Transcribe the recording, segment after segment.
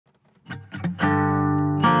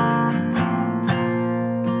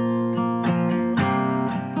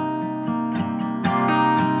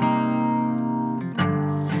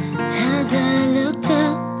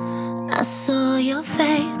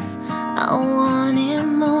wanted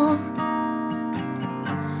more.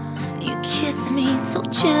 You kissed me so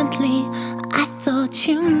gently, I thought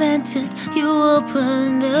you meant it. You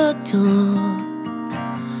opened the door.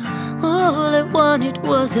 All I wanted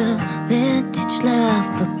was a vintage love,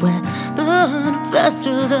 but when it burned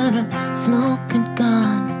faster than a smoking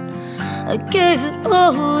gun, I gave it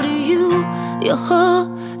all to you. Your heart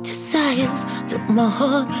desires took my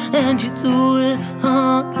heart and you threw it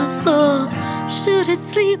on the floor. Should I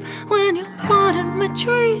sleep when you wanted my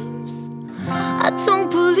dreams? I don't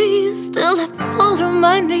believe, still I fall to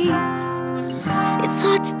my knees. It's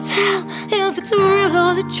hard to tell if it's real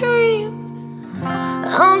or a dream.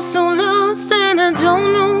 I'm so lost and I don't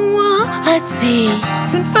know what I see.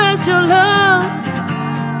 Confess your love,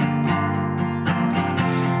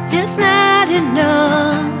 it's not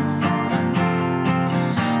enough.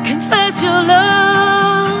 Confess your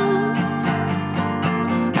love,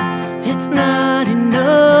 it's not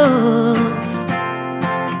enough.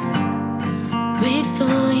 Pray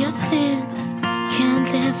for your sins, can't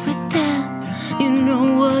live with them. You know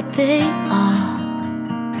what they are.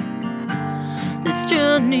 This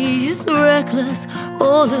journey is reckless.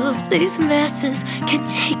 All of these masses can't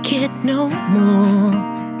take it no more.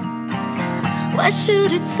 Why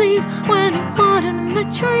should I sleep when you wanted my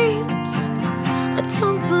dreams? I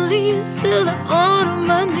don't believe, still I fall on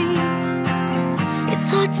my knees. It's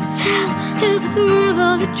hard to tell if it's real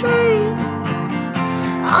or a dream.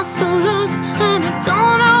 I'm so lost and I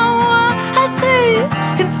don't know what I see.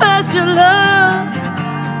 Confess your love,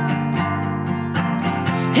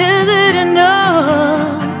 is it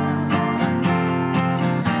enough?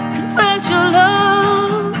 Confess your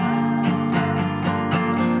love,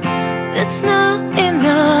 it's not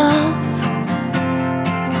enough.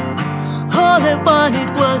 All I wanted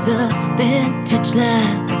was a vintage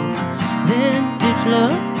love, vintage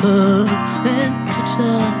love, vintage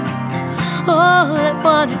love. All I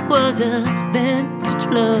wanted was a vintage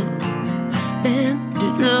love,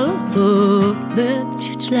 vintage love,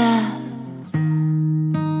 vintage love.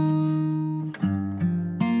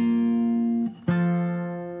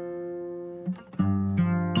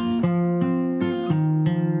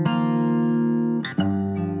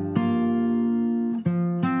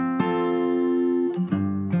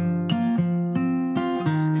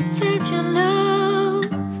 Confess your love,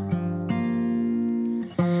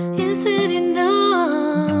 is it enough?